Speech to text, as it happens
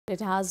It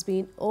has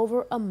been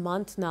over a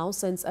month now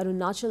since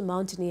Arunachal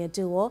Mountaineer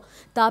duo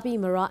Tapi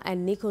Mara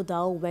and Nico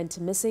Dao went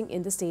missing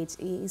in the state's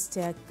East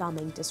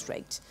Kameng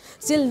district.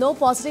 Still, no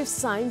positive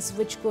signs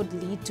which could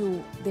lead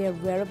to their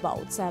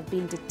whereabouts have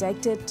been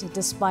detected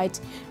despite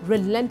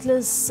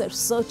relentless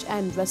search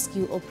and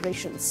rescue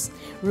operations.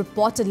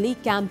 Reportedly,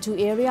 Camp 2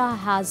 area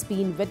has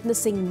been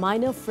witnessing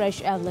minor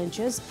fresh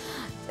avalanches,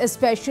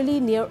 especially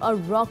near a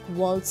rock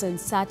wall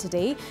since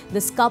Saturday.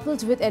 This,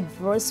 coupled with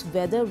adverse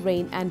weather,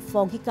 rain and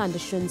foggy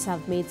conditions,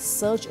 have made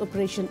search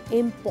operation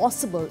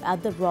impossible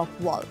at the rock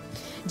wall.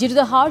 Due to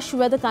the harsh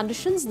weather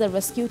conditions, the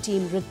rescue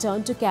team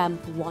returned to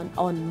Camp 1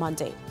 on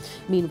Monday.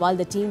 Meanwhile,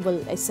 the team will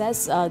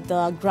assess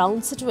the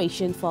ground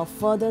situation for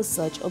further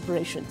search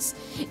operations.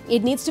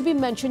 It needs to be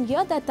mentioned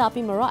here that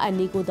Tapi Mara and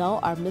Nico Dao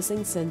are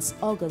missing since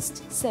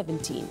August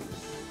 17.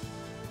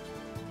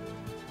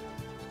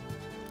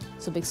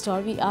 So, big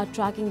story we are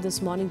tracking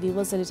this morning,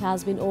 viewers, and it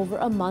has been over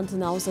a month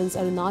now since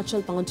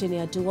Arunachal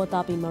Mountaineer duo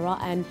Tapi Mara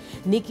and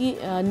Nico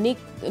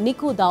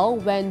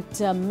Dao went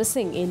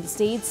missing in the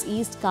state's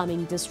East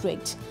Kameng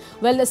district.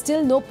 Well,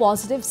 still no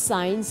positive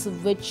signs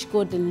which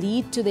could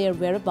lead to their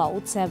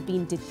whereabouts have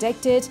been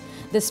detected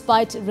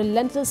despite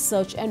relentless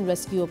search and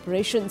rescue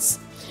operations.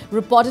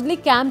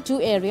 Reportedly, Camp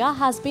 2 area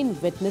has been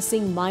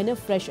witnessing minor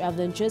fresh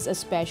avalanches,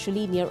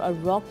 especially near a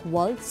rock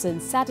wall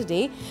since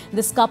Saturday.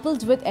 This,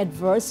 coupled with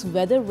adverse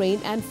weather, rain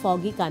and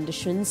foggy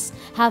conditions,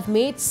 have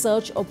made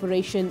search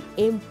operation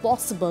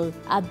impossible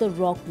at the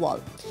rock wall.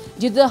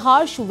 Due to the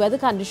harsh weather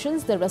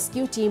conditions, the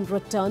rescue team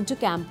returned to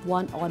Camp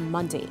 1 on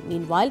Monday.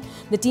 Meanwhile,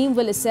 the team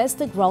will assess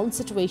the ground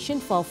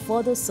situation for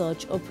further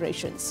search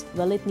operations.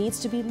 Well, it needs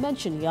to be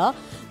mentioned here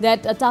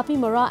that Tapi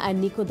Mara and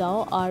Nico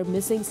Dao are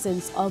missing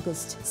since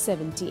August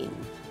 17.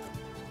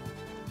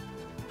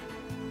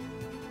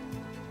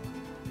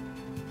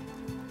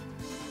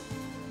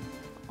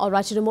 All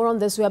right, to do more on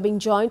this, we are being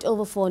joined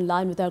over phone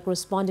line with our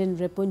correspondent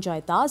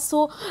Ripunjay Das.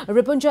 So,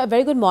 Ripunjay, a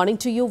very good morning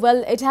to you.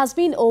 Well, it has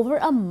been over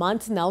a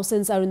month now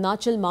since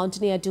Arunachal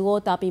Mountaineer duo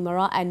Tapi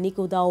Mara and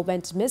Nico Dao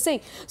went missing.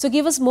 So,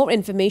 give us more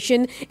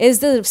information. Is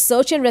the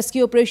search and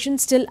rescue operation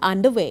still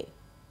underway?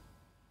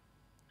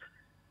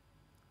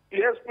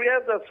 Yes, Priya,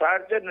 the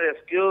search and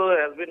rescue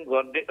has been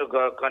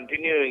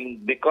continuing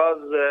because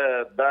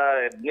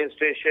the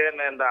administration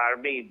and the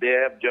army, they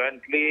have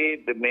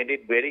jointly made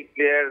it very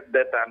clear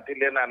that until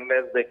and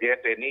unless they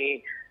get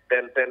any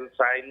telltale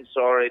signs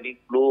or any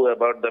clue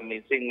about the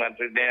missing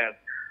mountaineers,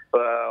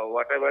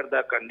 whatever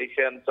the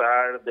conditions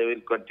are, they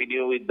will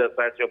continue with the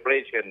search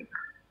operation.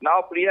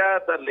 Now, Priya,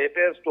 the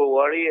latest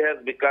worry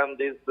has become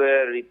these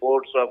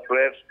reports of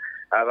fresh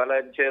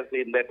avalanches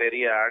in that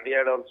area.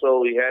 Earlier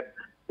also, we had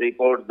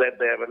reports that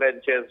the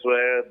avalanches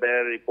were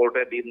there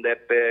reported in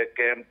that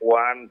Camp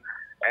 1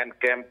 and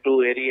Camp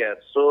 2 areas.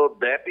 So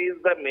that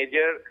is the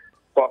major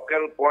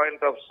focal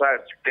point of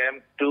search.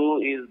 Camp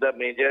 2 is the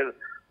major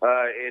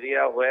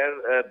area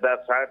where the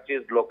search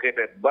is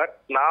located.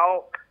 But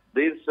now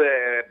these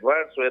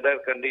adverse weather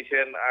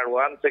conditions are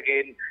once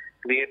again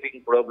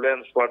creating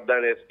problems for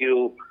the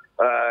rescue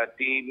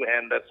team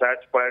and the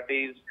search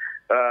parties.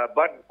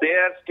 But they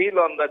are still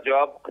on the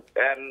job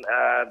and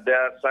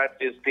their search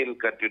is still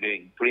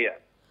continuing. Priya.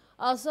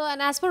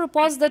 And as per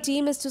reports, the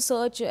team is to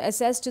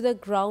assess to the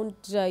ground,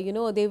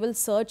 they will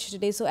search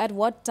today. So at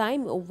what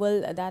time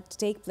will that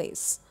take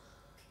place?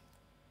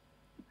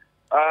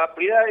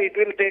 Priya, it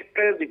will take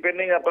place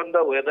depending upon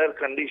the weather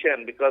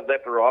condition because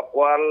that rock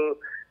wall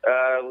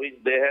which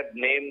they have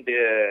named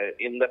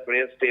in the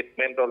press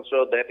statement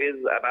also, that is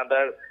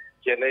another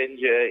challenge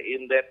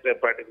in that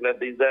particular,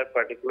 these are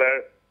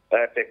particular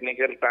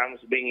technical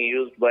terms being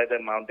used by the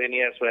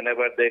mountaineers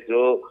whenever they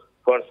go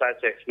for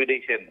such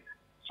expedition.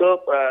 So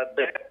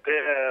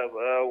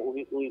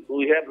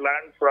we have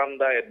learned from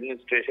the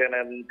administration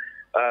and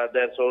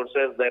their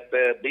sources that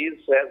this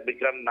has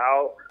become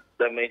now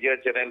the major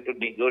channel to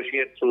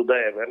negotiate through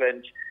the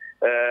avalanche,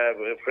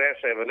 fresh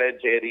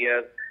avalanche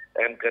areas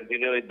and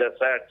continue with the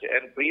search.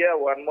 And Priya,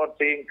 one more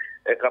thing,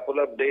 a couple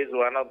of days,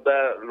 one of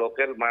the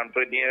local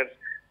mountaineers,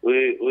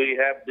 we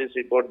have this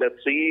report that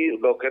 3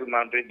 local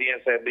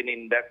mountaineers have been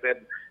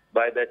inducted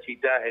by the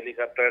Cheetah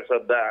helicopters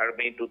of the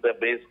army to the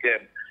base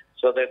camp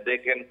so that they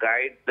can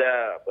guide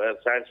the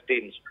search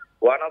teams.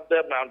 One of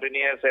the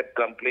mountaineers had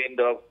complained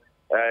of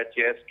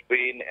chest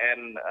pain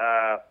and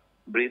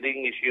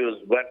breathing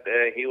issues, but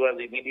he was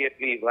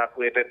immediately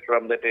evacuated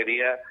from that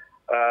area.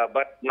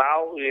 But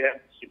now we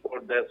have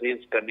report that his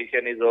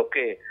condition is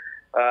okay.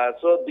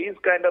 So these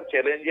kind of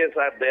challenges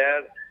are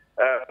there.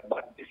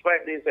 But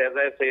despite this, as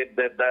I said,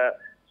 that the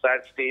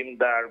search team,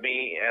 the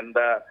army and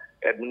the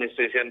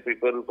administration,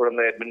 people from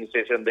the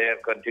administration, they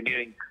are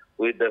continuing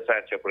with the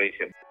search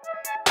operation.